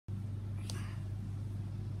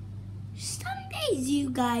days, you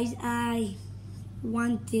guys, I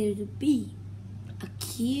wanted to be a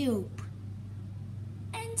cube.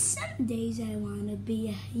 And some days I want to be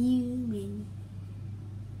a human.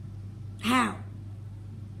 How?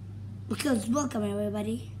 Because welcome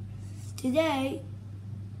everybody. Today,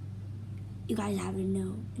 you guys have to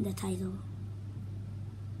know in the title.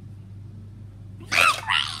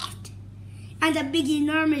 Minecraft! And a big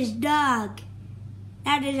enormous dog.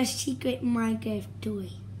 That is a secret Minecraft toy.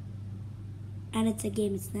 And it's a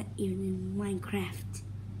game, it's not even in Minecraft.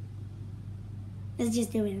 Let's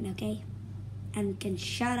just do it, okay? And we can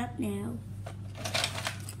shut up now.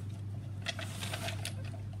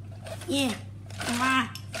 Yeah.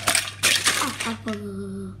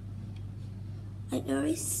 I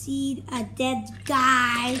already see a dead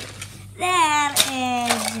guy. There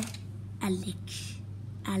is Alex.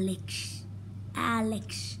 Alex.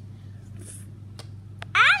 Alex.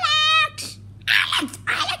 Alex.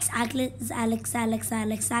 Alex. Alex. Alex. Alex. Alex.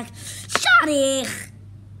 Alex. Alex. Sorry.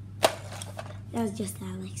 That was just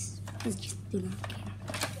Alex. Let's just do not care.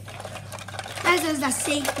 This is the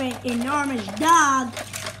secret enormous dog.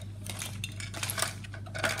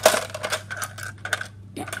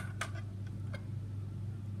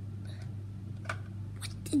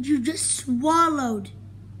 What did you just swallowed?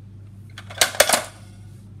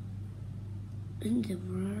 In the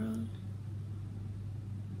world?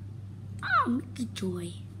 Oh, Mickey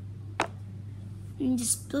toy. In the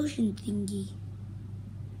explosion thingy.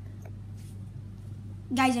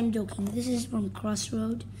 Guys, I'm joking. This is from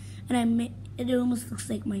Crossroad, and it almost looks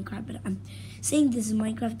like Minecraft, but I'm saying this is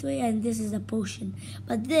Minecraft toy, and this is a potion.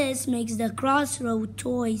 But this makes the Crossroad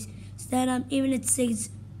toys stand up, even it says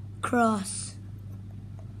cross.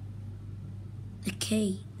 The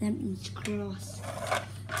K, that means cross.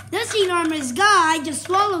 This enormous guy just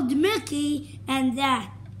swallowed the Mickey and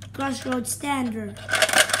that Crossroad standard.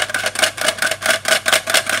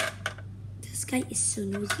 This guy is so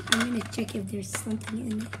nosy. I'm gonna check if there's something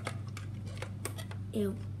in it.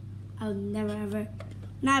 Ew. I'll never ever,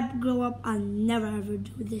 not grow up, I'll never ever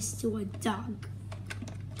do this to a dog.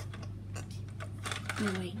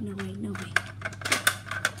 No way, no way, no way.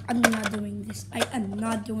 I'm not doing this. I am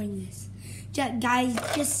not doing this. Guys,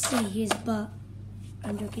 just see his butt.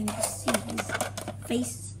 I'm joking, just see his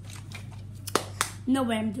face. No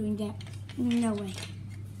way I'm doing that. No way.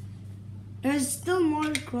 There's still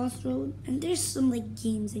more Crossroad, and there's some like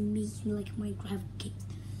games I'm making, like Minecraft games.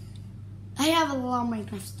 I have a lot of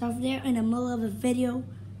Minecraft stuff there in the middle of a video.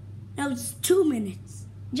 Now it's 2 minutes,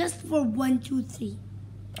 just for 1, 2, 3.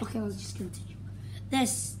 Okay, let's just continue.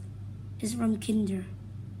 This is from Kinder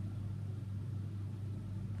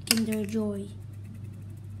Joy.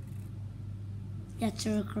 That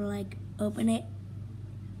circle, like, open it.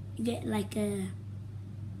 You get like a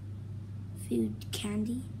food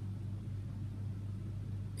candy.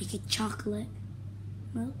 Like a chocolate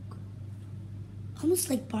milk. Almost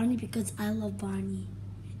like Barney because I love Barney.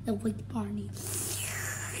 The white Barney.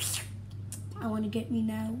 I want to get me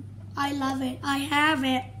now. I love it. I have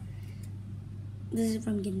it. This is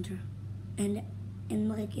from Kinder. And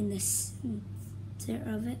like in the center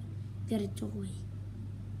of it, get a toy.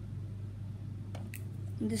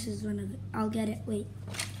 And this is one of it. I'll get it. Wait.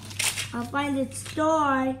 I'll find its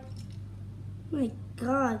toy. Oh my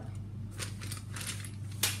God.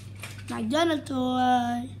 McDonald's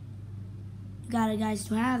toy. Got it, guys,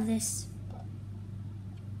 to have this.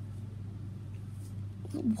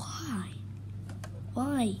 Why?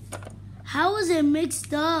 Why? How is it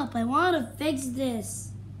mixed up? I want to fix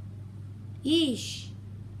this. Yeesh.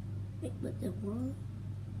 Wait, what the world?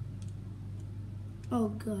 Oh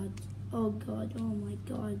God. Oh God. Oh my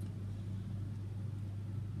God.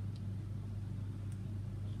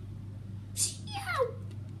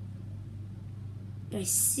 I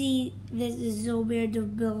see this is so weird to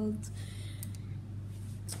build.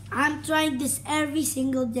 I'm trying this every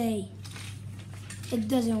single day. It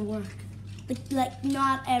doesn't work. Like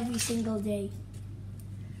not every single day.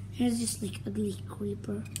 Here's just like ugly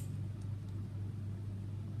creeper.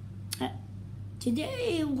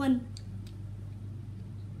 Today when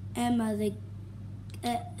Emma the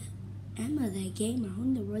gamer. Who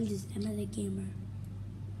in the world is Emma the gamer?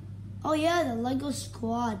 Oh yeah, the Lego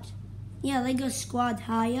Squad. Yeah, Lego Squad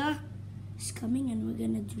Haya is coming, and we're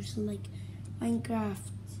gonna do some like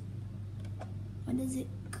Minecraft. What is it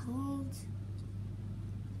called?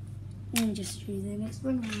 Let me just read the next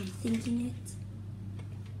one while I'm thinking it.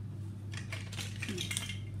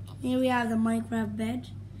 Here we have the Minecraft bed.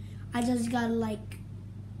 I just got like,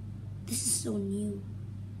 this is so new.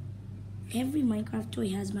 Every Minecraft toy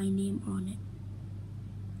has my name on it.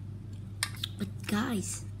 But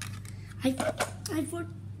guys, I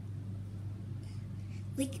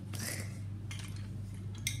Like,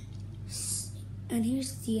 and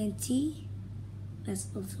here's TNT. That's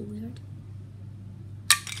also weird.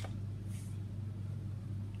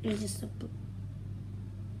 There's just a,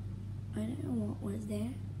 I don't know what was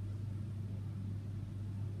there.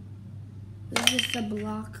 There's just a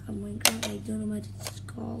block of Minecraft. I don't know what it's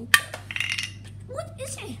called. What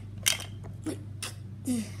is it? Like,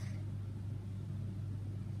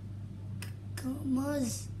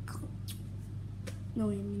 commas. No,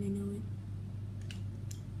 I mean, I know it.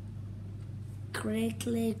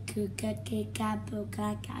 Crickly, capo,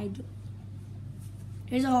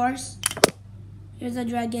 here's a horse. Here's a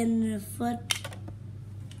dragon foot.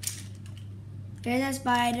 Here's a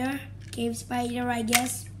spider. Cave spider, I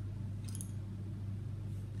guess.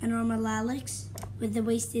 A normal Alex with the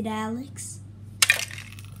wasted Alex.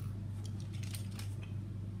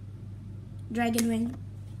 Dragon wing.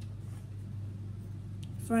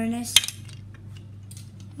 Furnace.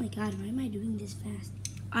 Oh my god, why am I doing this fast?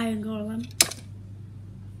 Iron golem.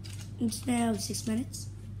 It's now 6 minutes.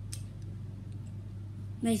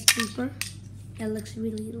 Nice creeper. That looks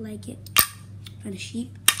really like it. And a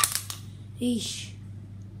sheep. Eesh.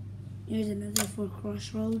 Here's another 4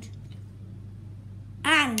 crossroad.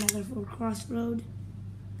 And another 4 crossroad.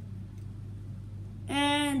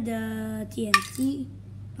 And TNT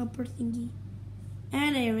upper thingy.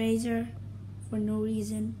 And a razor for no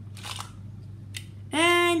reason.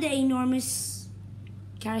 And an enormous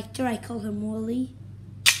character. I call him Wally.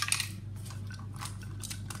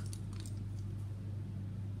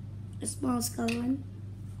 A small skull one.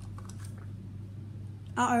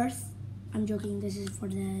 Earth. I'm joking. This is for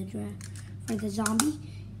the zombie.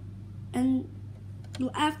 And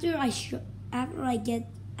after I see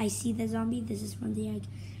the zombie, this is from the egg.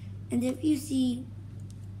 And if you see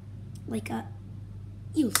like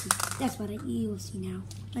you'll see. That's what you'll see now.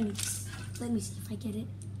 Let me see if I get it.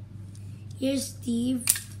 Here's Steve.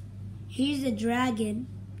 Here's the dragon,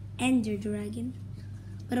 Ender Dragon.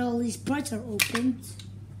 But all these parts are opened.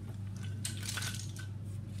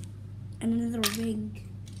 And another ring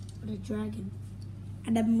for the dragon.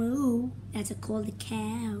 And a moo. That's called a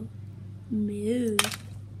cow. Moo.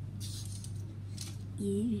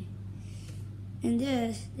 Yeah. And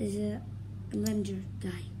this is a Lender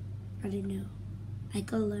guy. I don't know. I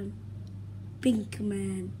call him Pink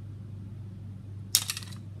Man.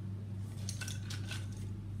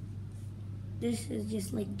 This is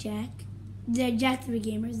just like Jack. They're Jack 3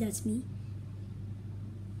 Gamers, that's me.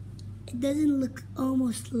 It doesn't look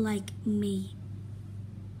almost like me.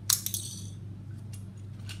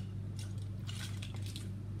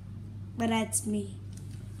 But that's me.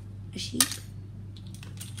 A sheep.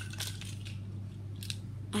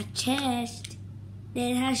 A chest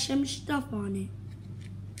that has some stuff on it.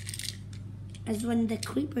 As when the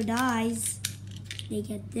creeper dies, they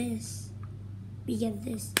get this. We get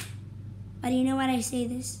this. But you know what I say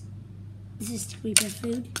this? This is creeper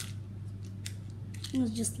food. It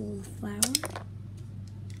was just a little flour.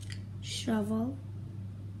 Shovel.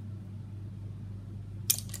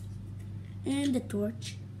 And the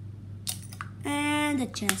torch. And the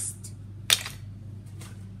chest.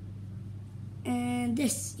 And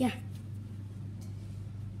this, yeah.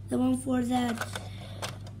 The one for that.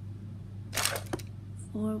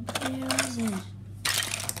 For where is it?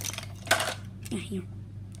 Yeah, here.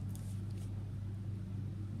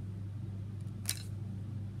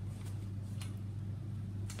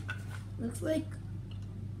 Looks like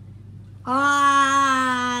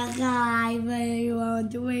I really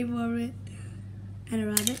want to wait for it. And a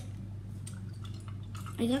rabbit.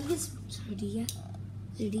 I got this from Saudi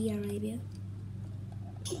Arabia.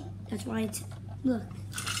 That's why it's look.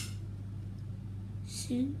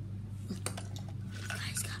 Soon, look. You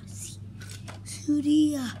guys gotta see.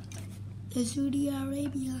 Saudi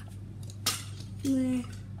Arabia. Yeah.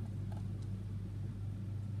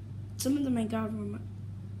 Some of them I got from.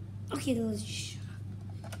 Okay, let's shut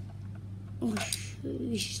up. Oh,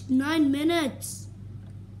 shush. 9 minutes.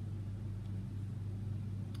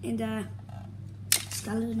 And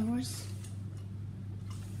skeleton horse.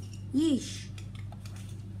 Yeesh.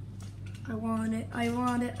 I want it,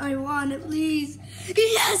 please.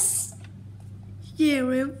 Yes!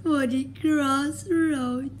 Sheriff for the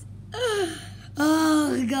crossroads.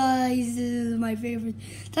 Oh, guys, this is my favorite.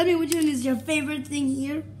 Tell me which one is your favorite thing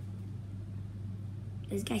here.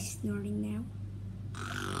 This guy's snorting now.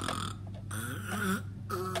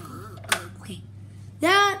 Okay.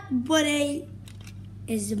 That Woody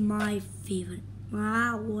is my favorite.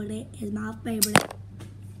 Woody is my favorite.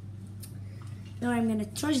 Now I'm gonna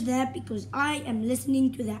trust that because I am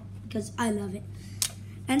listening to that because I love it.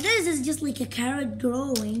 And this is just like a carrot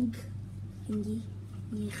growing thingy.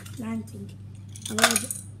 planting.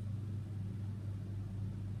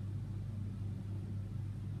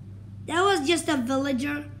 That was just a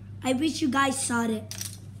villager. I wish you guys saw it.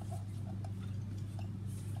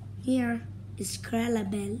 Here is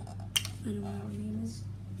Krellabelle. I don't know what her name is.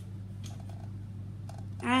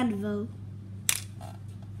 Anvil.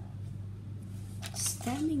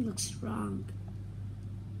 Stemming looks wrong.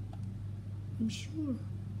 I'm sure.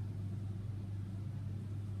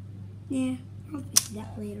 Yeah, I'll fix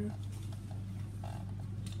that later.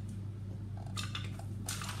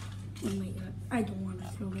 Oh my god, I don't want to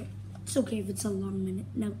throw it. It's okay if it's a long minute.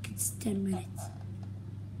 No, it's 10 minutes.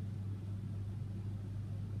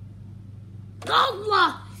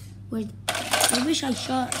 Allah! Wait, I wish I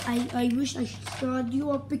showed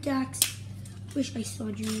you a pickaxe. Wish I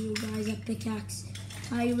showed you guys a pickaxe.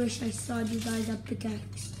 I wish I showed you guys a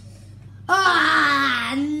pickaxe.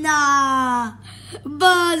 Ah, nah!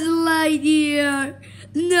 Buzz Lightyear!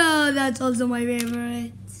 No, that's also my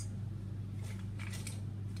favorite.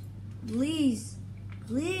 Please,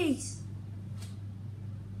 please.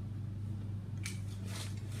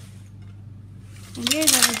 And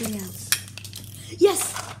here's everything else.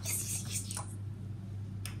 Yes! Yes, yes, yes.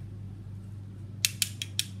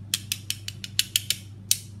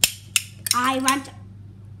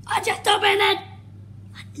 I just opened it!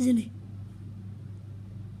 What is in it?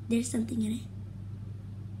 There's something in it.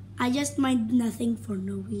 I just mined nothing for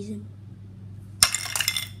no reason.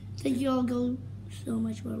 Thank you all so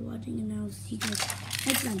much for watching, and I'll see you guys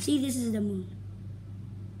next time. See, this is the moon.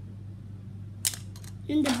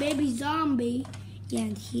 And the baby zombie.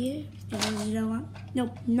 And here,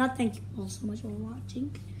 nope, not thank you all so much for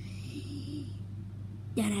watching.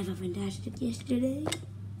 And have a fantastic yesterday.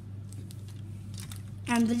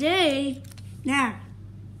 And the day. Now,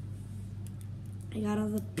 I got all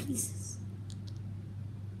the pieces.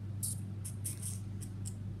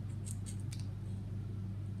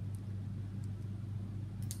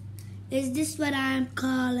 Is this what I'm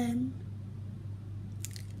calling?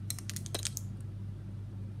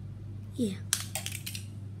 Yeah.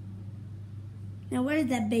 Now where is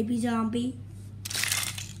that baby zombie?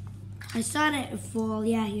 I saw that fall.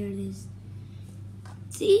 Yeah, here it is.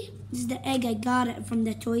 See? This is the egg. I got it from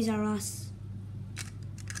the Toys R Us.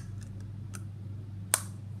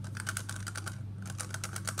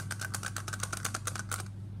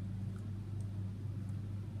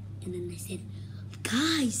 And then I said,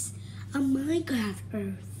 guys, a Minecraft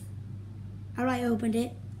Earth. Alright, I opened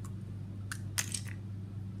it.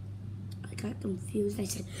 I got confused. I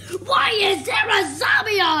said, why is there a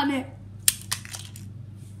zombie on it?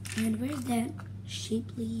 And where's that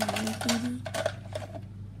shapely thingy?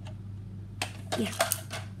 Yeah.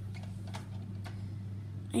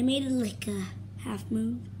 I made it like a half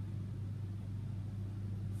moon.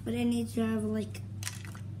 But I need to have like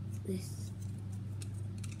this.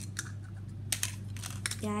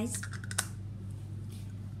 Guys,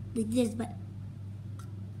 like this, but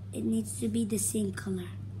it needs to be the same color.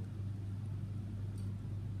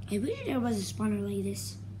 I wish there was a spawner like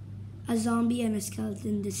this, a zombie and a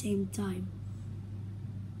skeleton at the same time.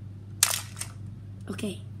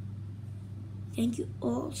 Okay, thank you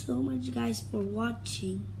all so much, guys, for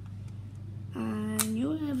watching, and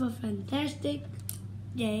you have a fantastic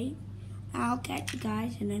day. I'll catch you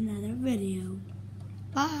guys in another video.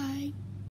 Bye.